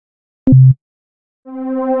We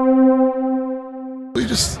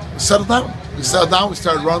just settled down. We settled down. We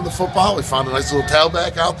started running the football. We found a nice little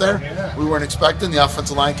tailback out there. We weren't expecting. The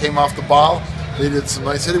offensive line came off the ball. They did some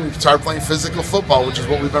nice hitting. We started playing physical football, which is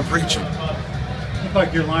what we've been preaching. It looked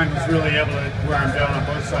like your line was really able to wear them down on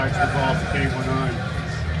both sides of the ball as the game went on.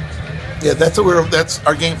 Yeah, that's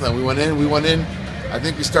our game plan. We went in. I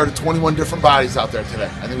think we started 21 different bodies out there today.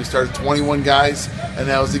 I think we started 21 guys, and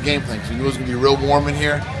that was the game plan. We knew it was going to be real warm in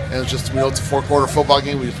here, and it was just, it's a 4-quarter football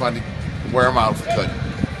game. We just wanted to wear them out if we could.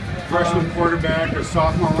 Freshman quarterback, a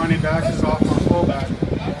sophomore running back, a sophomore fullback.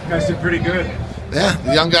 You guys did pretty good. Yeah,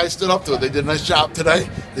 the young guys stood up to it. They did a nice job today.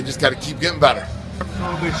 They just got to keep getting better. A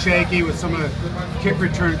little bit shaky with some of the kick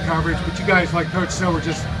return coverage, but you guys, like Coach said, were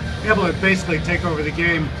just able to basically take over the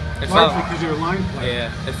game. Largely because of your line play.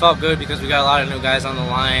 Yeah, it felt good because we got a lot of new guys on the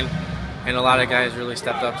line, and a lot of guys really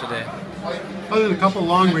stepped up today. Other than a couple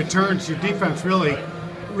long returns, your defense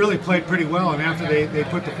really played pretty well, and after they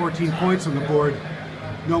put the 14 points on the board,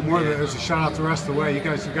 no more than it was a shot out the rest of the way. You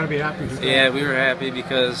guys have got to be happy with that. Yeah, we were happy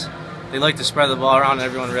because they like to spread the ball around, and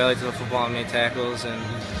everyone rallied to the football and made tackles, and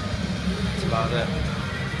that's about it.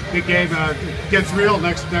 Big game gets real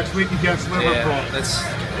next week against Liverpool. Yeah,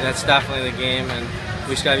 that's definitely the game, and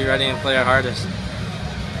we just got to be ready and play our hardest.